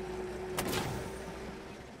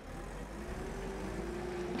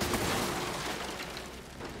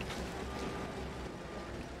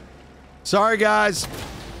 Sorry, guys.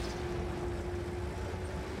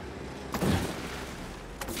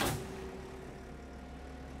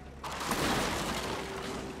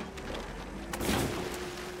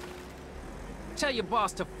 Tell your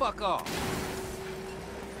boss to fuck off.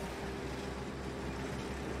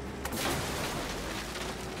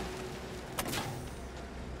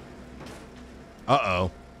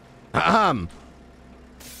 Uh-oh.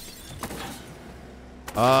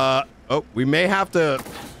 Oh, we may have to...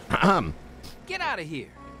 Get out of here.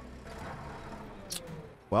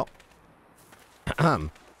 Well.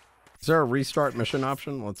 Is there a restart mission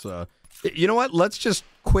option? Let's, you know what? Let's just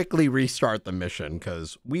quickly restart the mission,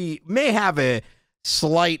 because we may have a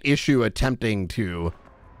slight issue attempting to,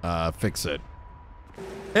 fix it.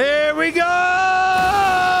 Here we go!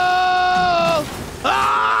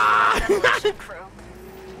 Ah!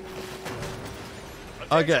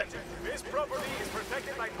 Okay. This property is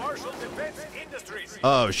protected by Marshall Defense Industries.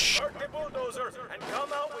 Oh, Park the bulldozer and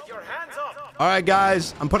come out with your hands up. All right,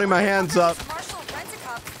 guys. I'm putting my hands up. Marshall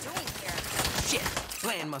Rent-A-Cop doing here? Shit.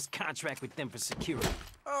 Bland must contract with them for security.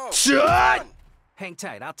 Oh, shit! Hang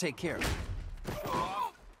tight. I'll take care of it.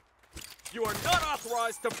 You are not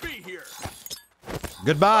authorized to be here.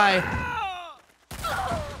 Goodbye.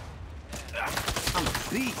 I'm a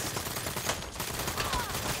beast.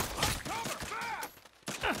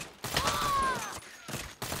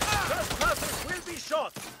 Trespassers will be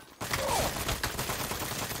shot.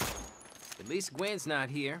 At least Gwen's not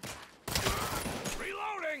here.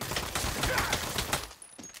 Reloading.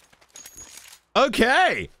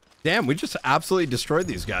 Okay. Damn, we just absolutely destroyed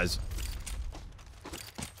these guys.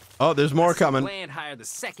 Oh, there's more coming. Bland hired the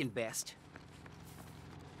second best.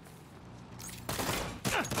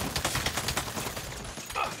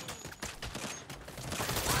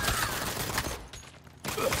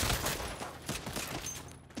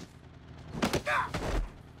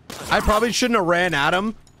 I probably shouldn't have ran at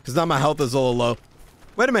him, because now my health is a little low.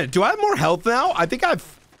 Wait a minute. Do I have more health now? I think I have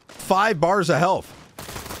 5 bars of health.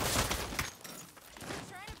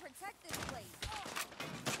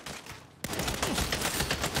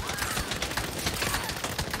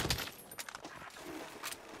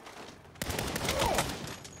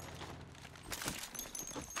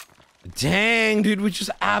 Dang, dude, we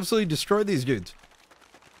just absolutely destroyed these dudes.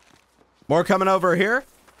 More coming over here.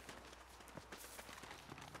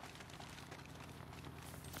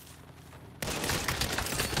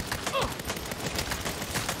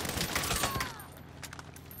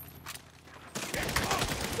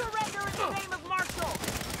 Surrender in the name of Marshall.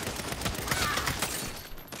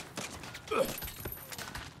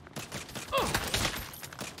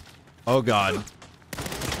 Oh, God.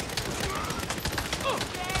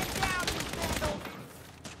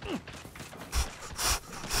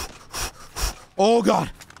 Oh, God.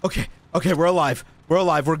 Okay. Okay, we're alive. We're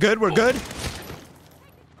alive. We're good. We're good.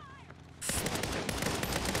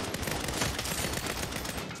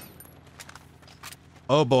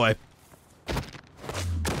 Oh, boy.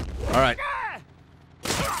 All right.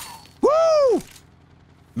 Woo!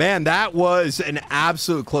 Man, that was an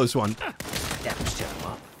absolute close one. That was shut him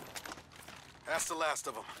up. That's the last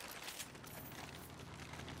of them.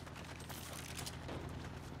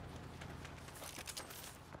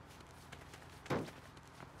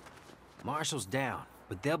 Marshall's down.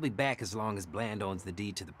 but they'll be back as long as Bland owns the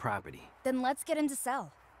deed to the property. Then let's get him to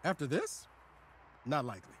sell. After this? Not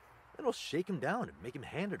likely. It'll shake him down and make him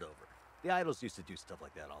hand it over. The Idols used to do stuff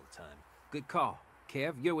like that all the time. Good call.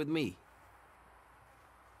 Kev, you're with me.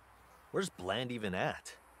 Where's Bland even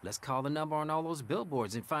at? Let's call the number on all those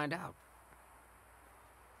billboards and find out.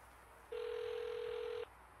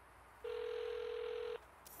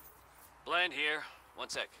 Bland here. One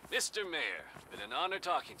sec. Mr. Mayor, been an honor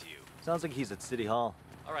talking to you. Sounds like he's at City Hall.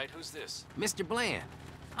 All right, who's this? Mr. Bland,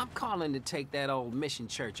 I'm calling to take that old mission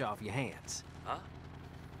church off your hands. Huh?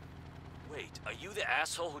 Wait, are you the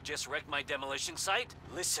asshole who just wrecked my demolition site?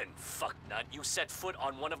 Listen, fucknut, you set foot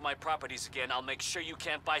on one of my properties again, I'll make sure you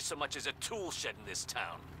can't buy so much as a tool shed in this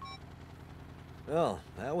town. Well,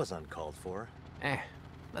 that was uncalled for.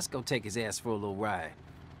 Let's go take his ass for a little ride.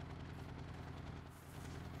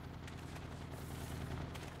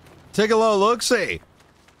 Take a little look-see.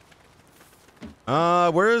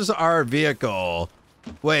 Where's our vehicle?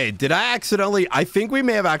 Wait, did I accidentally... I think we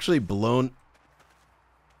may have actually blown...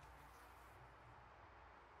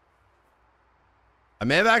 I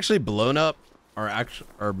may have actually blown up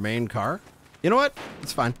our main car. You know what?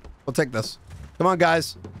 It's fine. We'll take this. Come on,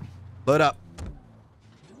 guys. Load up.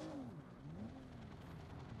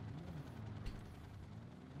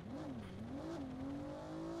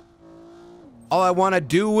 All I want to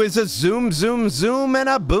do is a zoom, zoom, zoom, and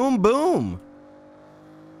a boom, boom.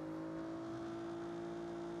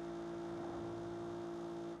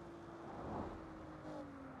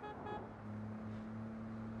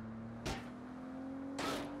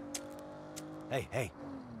 Hey,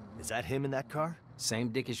 is that him in that car? Same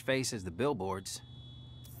dickish face as the billboards.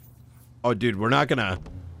 Oh, dude, we're not gonna...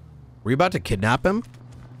 Were you about to kidnap him?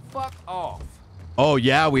 Fuck off. Oh,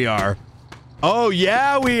 yeah, we are. Oh,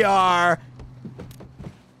 yeah, we are.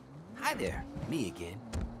 Hi there, me again.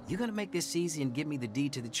 You gonna make this easy and give me the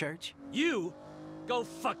deed to the church? You? Go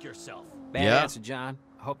fuck yourself. Bad answer, John.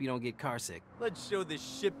 I hope you don't get car sick. Let's show this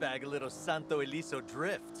shitbag a little Santo Ileso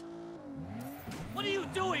drift. What are you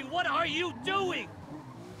doing? What are you doing?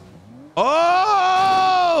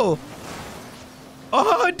 Oh!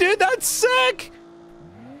 Oh, dude, that's sick!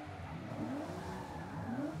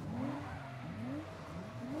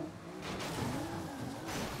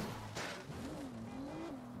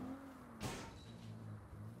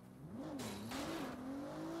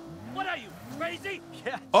 What are you, crazy?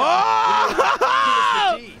 Yeah.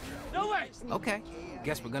 Oh! No way! Okay,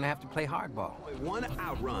 guess we're gonna have to play hardball. One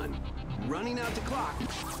outrun, running out the clock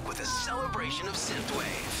with a celebration of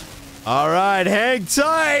synthwave. All right, hang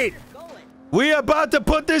tight. We about to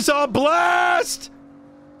put this on blast.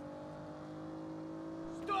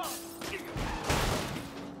 Stop!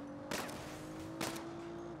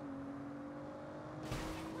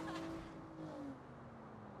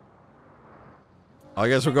 I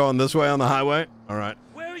guess we're going this way on the highway. All right.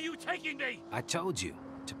 Where are you taking me? I told you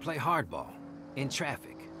to play hardball in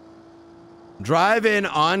traffic. Drive in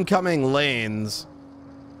oncoming lanes.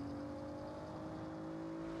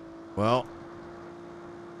 Well,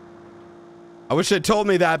 I wish they'd told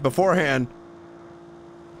me that beforehand.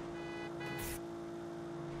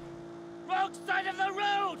 Wrong side of the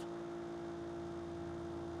road!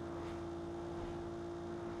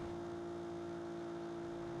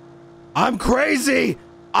 I'm crazy.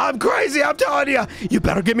 I'm crazy. I'm telling you. You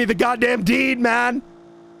better give me the goddamn deed, man.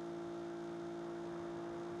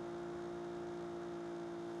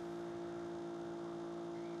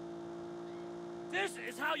 This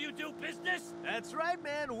is how you do business? That's right,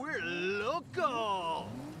 man. We're local.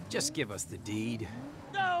 Just give us the deed.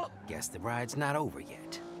 No! Guess the ride's not over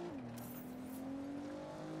yet.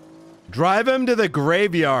 Drive him to the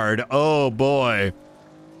graveyard. Oh, boy.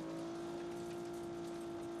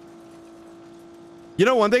 You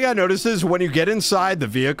know, one thing I noticed is when you get inside the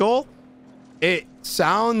vehicle, it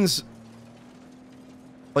sounds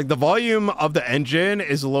like the volume of the engine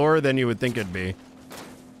is lower than you would think it'd be.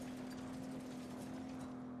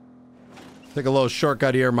 Take a little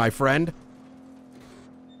shortcut here, my friend.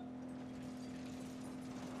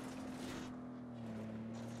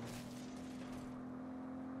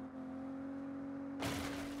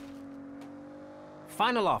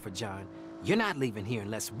 Final offer, John. You're not leaving here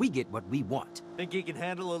unless we get what we want. Think he can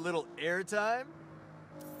handle a little airtime?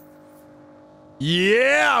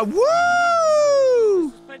 Yeah! Woo!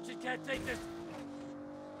 Suspension can't take this.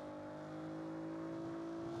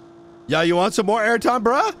 Yeah, you want some more airtime,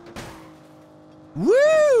 bruh?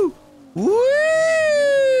 Woo! Woo!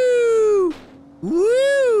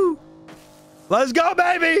 Woo! Let's go,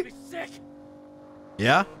 baby!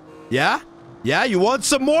 Yeah? Yeah? Yeah? You want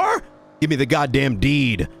some more? Give me the goddamn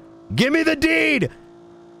deed. Give me the deed!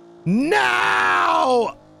 Now!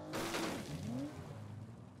 no!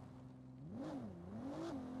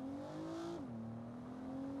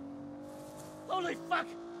 Holy fuck!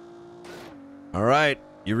 All right.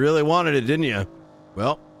 You really wanted it, didn't you?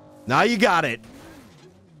 Well, now you got it.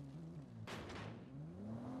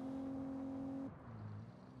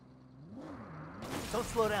 Don't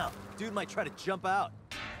slow down. Dude might try to jump out.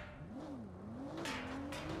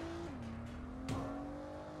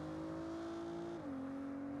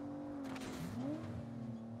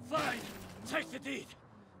 Fine. Take the deed.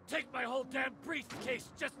 Take my whole damn briefcase.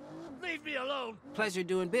 Just leave me alone. Pleasure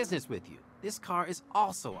doing business with you. This car is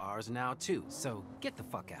also ours now, too, so get the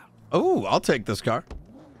fuck out. Oh, I'll take this car.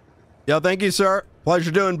 Yeah, thank you, sir. Pleasure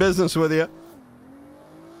doing business with you.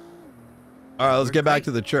 All right, let's get back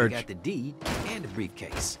to the church. We got the deed and the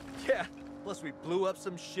briefcase. Yeah. Plus we blew up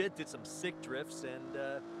some shit, did some sick drifts, and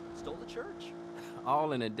stole the church.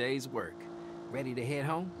 All in a day's work. Ready to head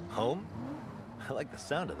home? Home? I like the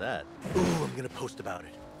sound of that. Ooh, I'm gonna post about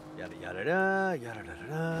it. Yada yada da, yada da da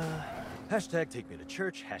da. Hashtag take me to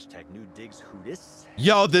church. Hashtag new digs who this.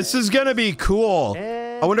 Yo, this is gonna be cool.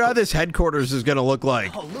 I wonder how this headquarters is gonna look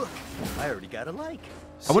like. Oh look, I already got a like.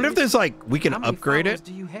 I wonder if there's like we can upgrade it.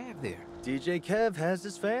 Do you have there? DJ Kev has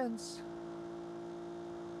his fans.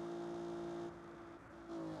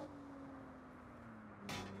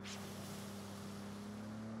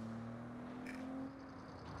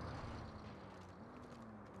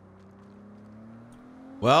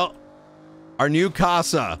 Well, our new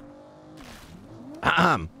casa.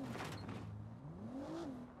 Let's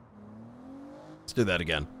do that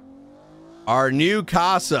again. Our new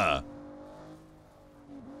casa.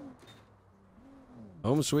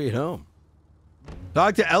 Home sweet home.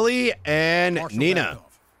 Talk to Ellie and Neenah.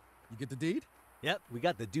 You get the deed? Yep, we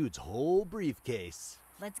got the dude's whole briefcase.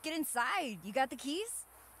 Let's get inside. You got the keys?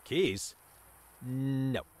 Keys?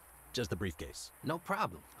 No, just the briefcase. No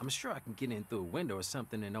problem. I'm sure I can get in through a window or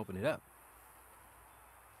something and open it up.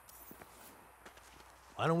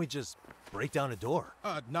 Why don't we just break down a door?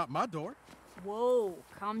 Not my door. Whoa,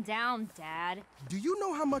 calm down, Dad. Do you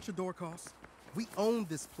know how much a door costs? We own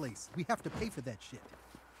this place. We have to pay for that shit.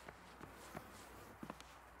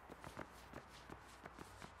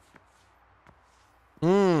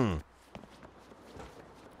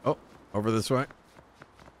 Oh, over this way.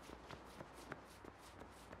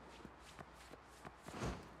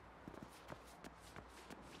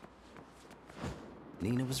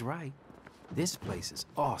 Neenah was right. This place is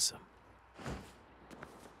awesome.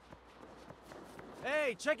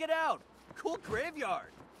 Hey, check it out! Cool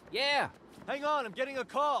graveyard! Yeah! Hang on, I'm getting a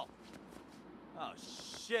call. Oh,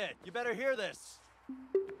 shit. You better hear this.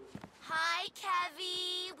 Hi,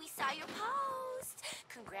 Kevy. We saw your post.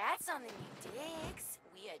 Congrats on the new digs.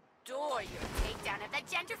 We adore your takedown of that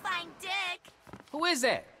gentrifying dick. Who is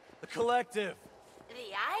that? The Collective.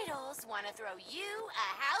 The Idols want to throw you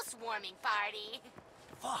a housewarming party.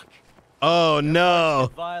 Fuck. Oh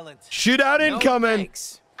no! Shootout incoming.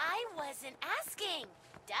 Thanks. I wasn't asking.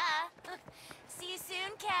 Duh. See you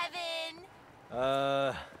soon, Kevin.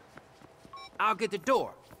 I'll get the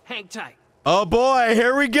door. Hang tight. Oh boy,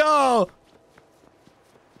 here we go.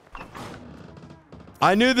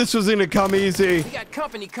 I knew this was gonna come easy. We got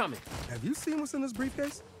company coming. Have you seen what's in this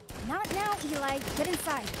briefcase? Not now, Eli. Get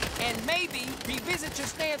inside. And maybe revisit your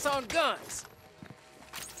stance on guns.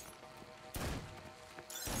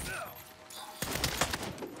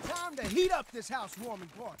 Time to heat up this housewarming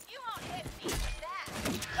party. You won't hit me with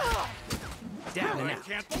that. Down and I out.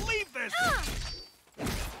 can't believe this!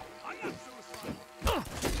 I'm not suicidal.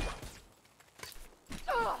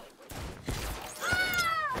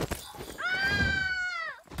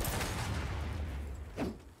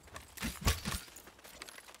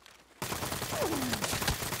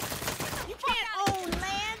 You can't own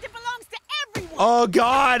land. It belongs to everyone. Oh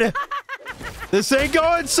God! This ain't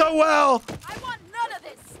going so well. I want none of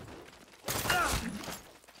this.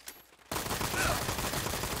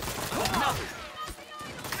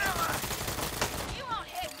 You won't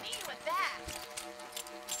hit me with that.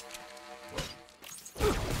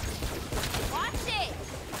 Watch it.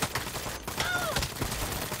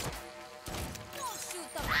 Don't shoot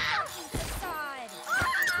the fucking facade.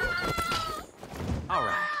 All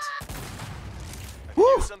right.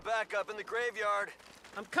 Here's some backup in the graveyard.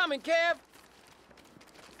 I'm coming, Kev.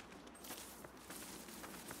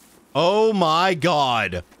 Oh my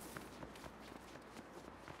God.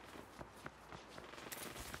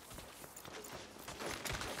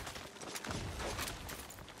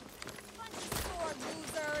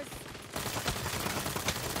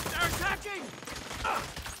 They're attacking!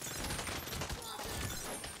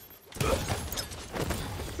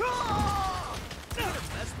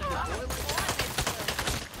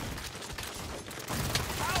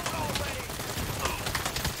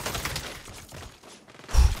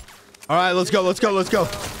 All right, let's go, let's go, let's go.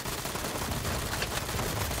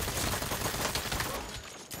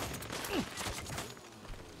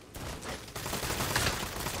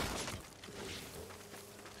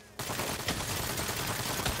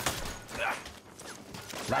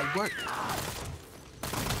 Light work.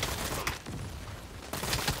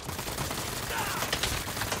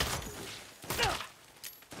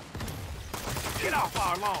 Get off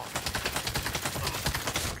our lawn.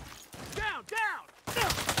 Down, down.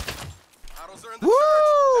 Idols are in the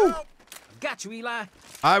Woo! church. Got you, Eli.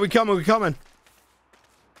 All right, we coming, we coming.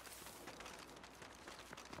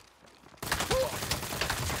 Bring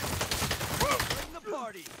the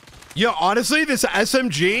party. Yo, honestly, this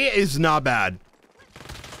SMG is not bad.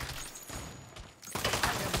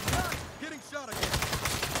 Getting shot again.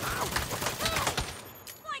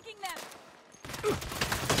 Flanking them.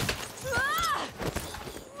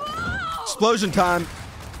 Explosion time.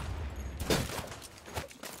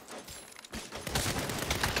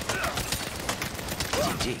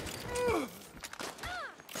 GG.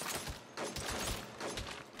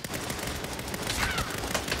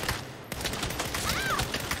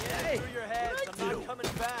 Through your heads. I'm not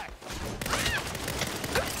coming back.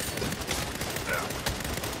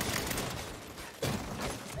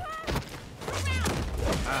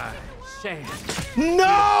 Shame.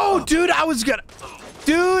 No, dude, I was gonna.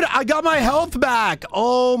 Dude, I got my health back.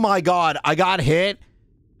 Oh my god, I got hit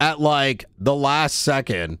at like the last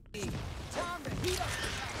second.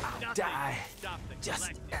 Die.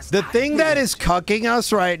 Just The thing that is cucking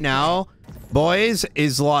us right now, boys,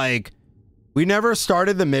 is like we never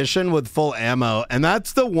started the mission with full ammo, and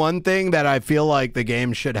that's the one thing that I feel like the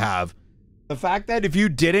game should have. The fact that if you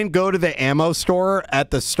didn't go to the ammo store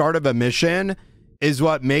at the start of a mission is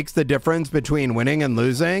what makes the difference between winning and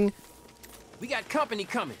losing. We got company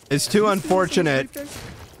coming. It's too unfortunate.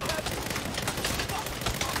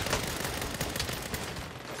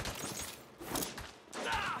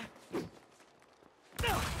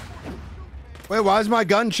 Wait, why is my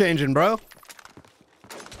gun changing, bro?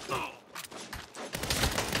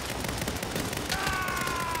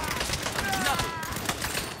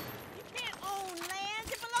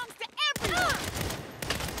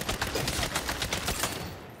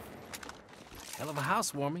 Hell of a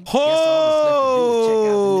housewarming.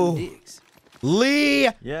 Oh, Lee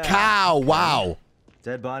Yeah. Cow. Wow.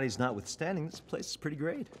 Dead bodies notwithstanding, this place is pretty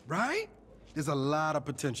great. Right? There's a lot of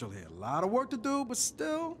potential here. A lot of work to do, but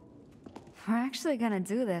still. We're actually gonna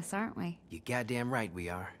do this, aren't we? You goddamn right we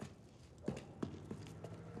are.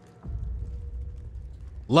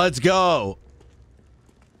 Let's go.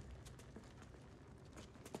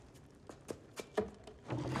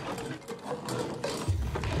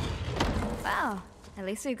 Well, at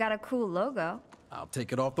least we've got a cool logo. I'll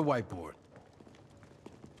take it off the whiteboard.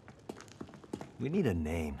 We need a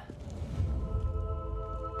name.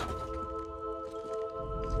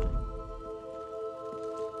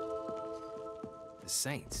 The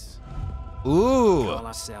Saints. Ooh. Call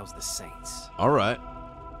ourselves the Saints. All right.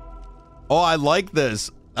 Oh, I like this.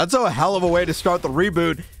 That's a hell of a way to start the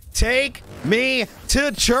reboot. Take me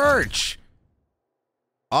to church.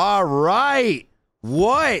 All right.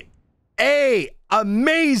 What a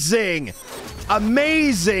amazing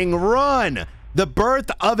run. The birth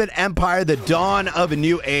of an empire, the dawn of a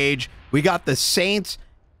new age. We got the Saints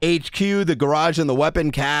HQ, the garage, and the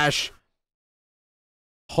weapon cache.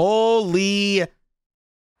 Holy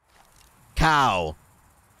cow.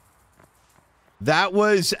 That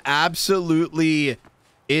was absolutely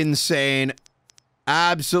insane.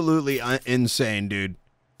 Absolutely insane, dude.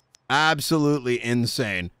 Absolutely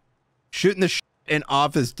insane. Shooting the shit in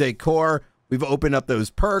office decor. We've opened up those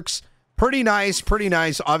perks. Pretty nice, pretty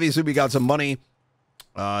nice. Obviously, we got some money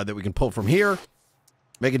that we can pull from here.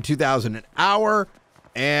 Making $2,000 an hour.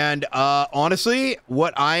 And honestly,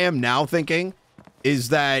 what I am now thinking is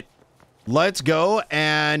that let's go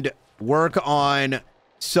and work on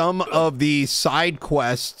some of the side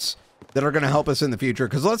quests that are going to help us in the future.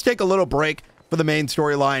 Because let's take a little break for the main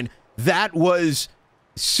storyline. That was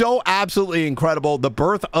so absolutely incredible. The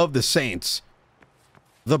birth of the Saints.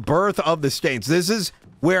 The birth of the Saints. This is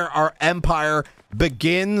where our empire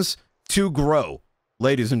begins to grow.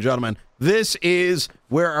 Ladies and gentlemen, this is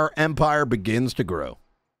where our empire begins to grow.